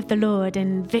walking with the Lord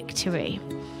in victory,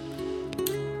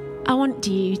 I want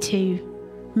you to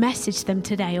message them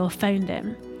today or phone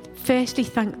them. Firstly,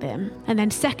 thank them. And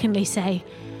then secondly, say,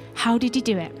 how did you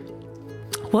do it?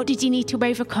 What did you need to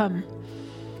overcome?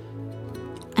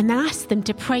 And then ask them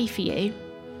to pray for you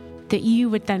that you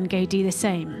would then go do the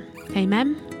same.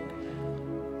 Amen?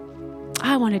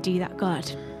 I want to do that, God.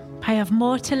 I have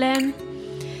more to learn.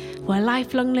 We're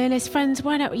lifelong learners. Friends,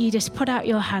 why don't you just put out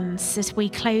your hands as we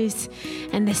close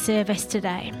in the service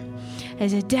today?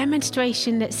 There's a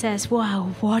demonstration that says, wow,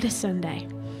 what a Sunday.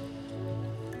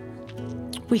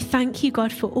 We thank you,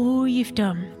 God, for all you've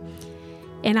done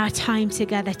in our time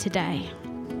together today.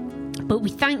 But we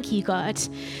thank you, God,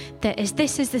 that as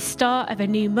this is the start of a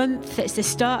new month, it's the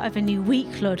start of a new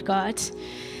week, Lord God,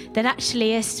 that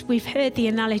actually, as we've heard the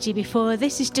analogy before,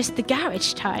 this is just the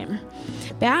garage time.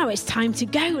 But now it's time to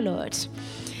go, Lord.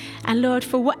 And Lord,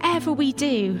 for whatever we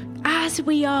do, as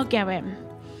we are going,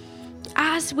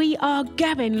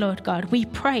 Lord God, we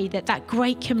pray that that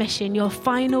Great Commission, your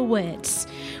final words,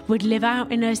 would live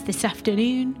out in us this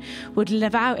afternoon, would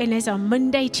live out in us on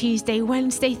Monday, Tuesday,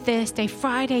 Wednesday, Thursday,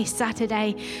 Friday,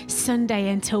 Saturday, Sunday,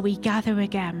 until we gather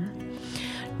again.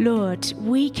 Lord,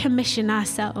 we commission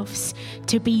ourselves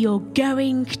to be your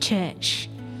going church,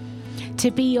 to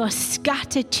be your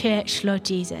scattered church, Lord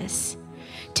Jesus,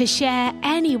 to share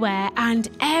anywhere and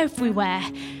everywhere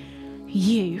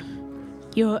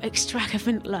your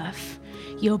extravagant love,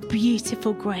 your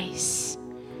beautiful grace.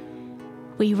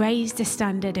 We raise the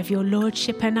standard of your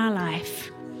lordship in our life.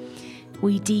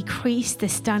 We decrease the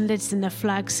standards and the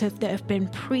flags that have been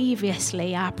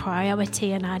previously our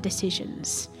priority and our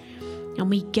decisions. And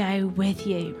we go with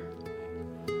you.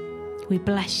 We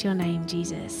bless your name,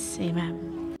 Jesus.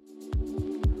 Amen.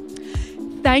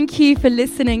 Thank you for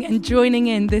listening and joining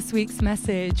in this week's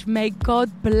message. May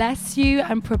God bless you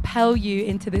and propel you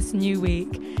into this new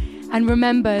week. And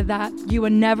remember that you are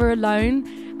never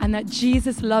alone, and that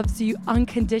Jesus loves you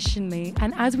unconditionally.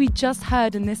 And as we just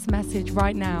heard in this message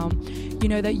right now, you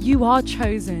know that you are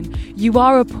chosen, you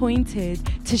are appointed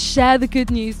to share the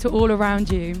good news to all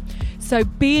around you. So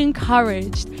be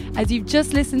encouraged. As you've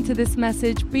just listened to this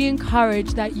message, be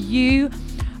encouraged that you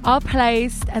are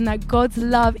placed and that God's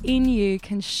love in you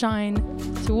can shine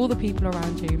to all the people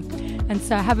around you. And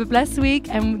so have a blessed week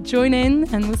and join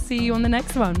in, and we'll see you on the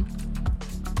next one.